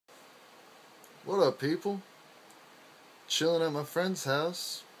What up, people? Chilling at my friend's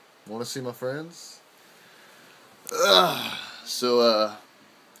house. Want to see my friends? So,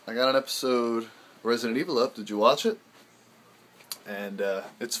 I got an episode of Resident Evil up. Did you watch it? And,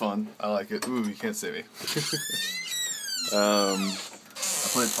 it's fun. I like it. Ooh, you can't see me. I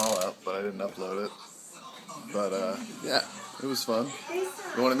played Fallout, but I didn't upload it. But, yeah, it was fun.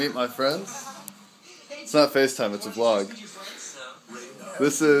 You want to meet my friends? It's not FaceTime, it's a vlog.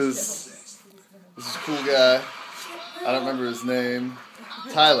 This is a cool guy. I don't remember his name.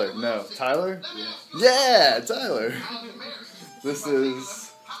 Tyler. No. Tyler? Yeah, Tyler. This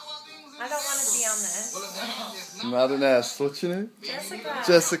is... I don't want to be on this. Not an S. What's your name? Jessica.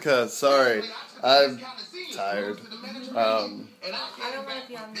 Jessica. Sorry. I'm tired. I don't want to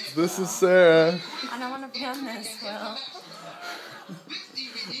be on this. This is Sarah. I don't want to be on this, Will.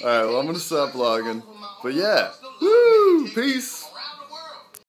 Alright, well, I'm going to stop vlogging. But yeah. Woo! Peace.